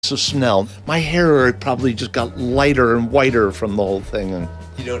So Snell, my hair probably just got lighter and whiter from the whole thing. And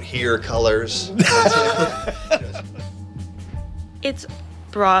you don't hear colors. It's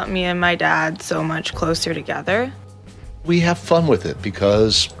brought me and my dad so much closer together. we have fun with it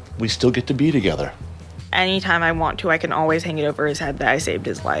because we still get to be together. Anytime I want to, I can always hang it over his head that I saved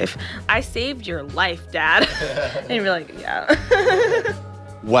his life. I saved your life, Dad. And he'd be like, yeah.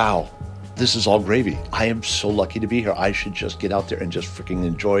 Wow, this is all gravy. I am so lucky to be here. I should just get out there and just freaking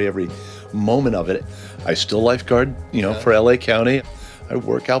enjoy every moment of it. I still lifeguard, for LA County. I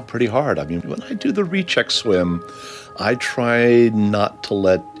work out pretty hard. I mean, when I do the recheck swim, I try not to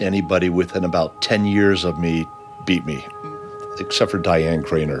let anybody within about 10 years of me beat me. Except for Diane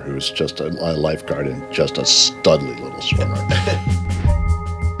Craner, who's just a lifeguard and just a studly little swimmer.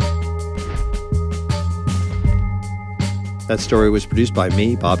 That story was produced by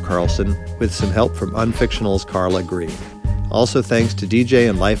me, Bob Carlson, with some help from Unfictional's Carla Green. Also thanks to DJ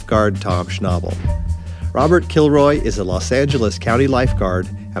and lifeguard Tom Schnabel. Robert Kilroy is a Los Angeles County lifeguard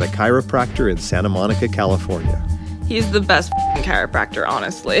and a chiropractor in Santa Monica, California. He's the best chiropractor,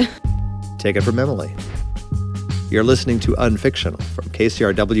 honestly. Take it from Emily. You're listening to Unfictional from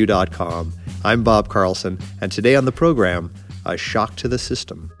KCRW.com. I'm Bob Carlson, and today on the program, a shock to the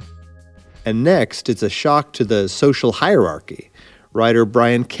system. And next, it's a shock to the social hierarchy. Writer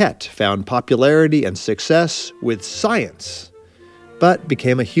Brian Kett found popularity and success with science, but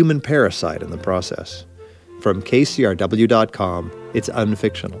became a human parasite in the process. From KCRW.com, it's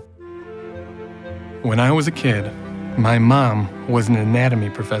Unfictional. When I was a kid, my mom was an anatomy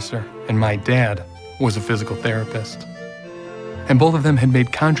professor, and my dad was a physical therapist. And both of them had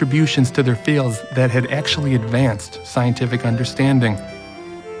made contributions to their fields that had actually advanced scientific understanding.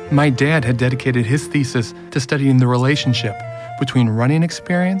 My dad had dedicated his thesis to studying the relationship between running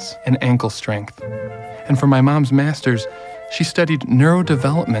experience and ankle strength. And for my mom's master's, she studied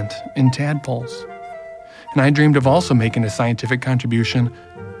neurodevelopment in tadpoles. And I dreamed of also making a scientific contribution,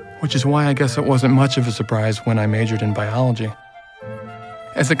 which is why I guess it wasn't much of a surprise when I majored in biology.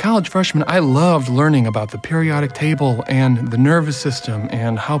 As a college freshman, I loved learning about the periodic table and the nervous system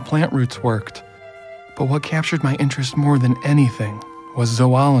and how plant roots worked. But what captured my interest more than anything was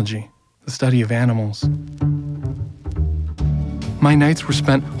zoology, the study of animals. My nights were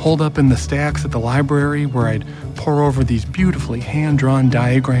spent holed up in the stacks at the library where I'd pore over these beautifully hand-drawn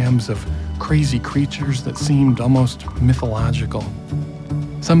diagrams of crazy creatures that seemed almost mythological.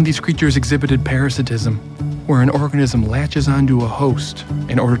 Some of these creatures exhibited parasitism, where an organism latches onto a host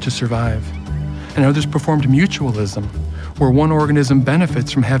in order to survive. And others performed mutualism, where one organism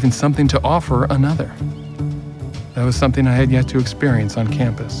benefits from having something to offer another. That was something I had yet to experience on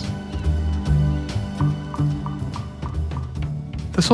campus.